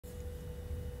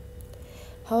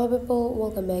Hello people,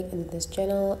 welcome back into this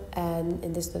channel, and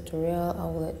in this tutorial I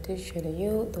would like to show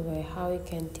you the way how you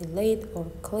can delete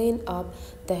or clean up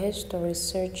the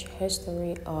search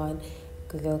history on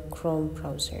Google Chrome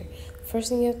browser. First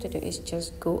thing you have to do is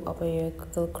just go open your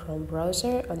Google Chrome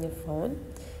browser on your phone,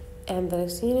 and the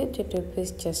next thing you need to do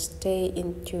is just stay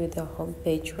into the home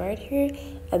page right here,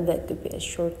 and that could be a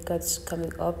shortcuts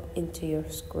coming up into your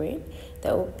screen.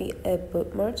 That will be a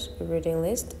bookmarks, a reading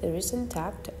list, a recent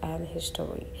tab, and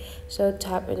history. So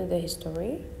tap into the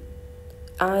history,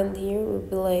 and here will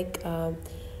be like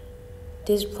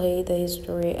display the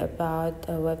history about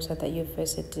a website that you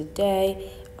visited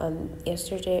today,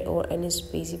 yesterday, or any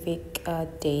specific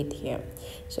date here.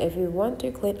 So if you want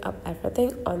to clean up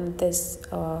everything on this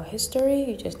history,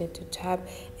 you just need to tap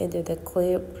into the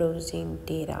clear browsing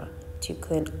data to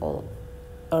clean all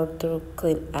or to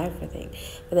clean everything.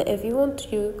 But then if you want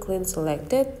to clean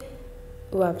selected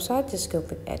website, just go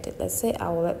click edit. Let's say I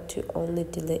would like to only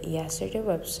delete yesterday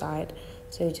website,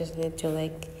 so you just need to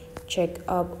like check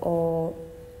up all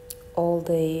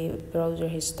the browser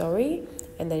history,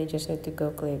 and then you just need to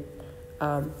go click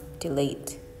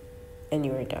delete, and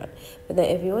you're done. But then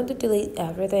if you want to delete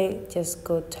everything, just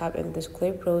go tap in this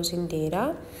clear browsing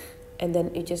data, and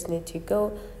then you just need to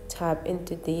go tap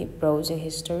into the browsing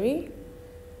history,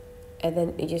 and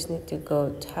then you just need to go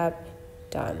tap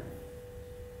done,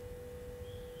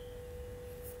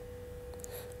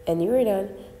 and you're done.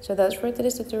 So that's for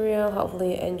today's tutorial.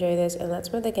 Hopefully you enjoy this, and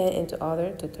let's meet again into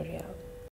other tutorial.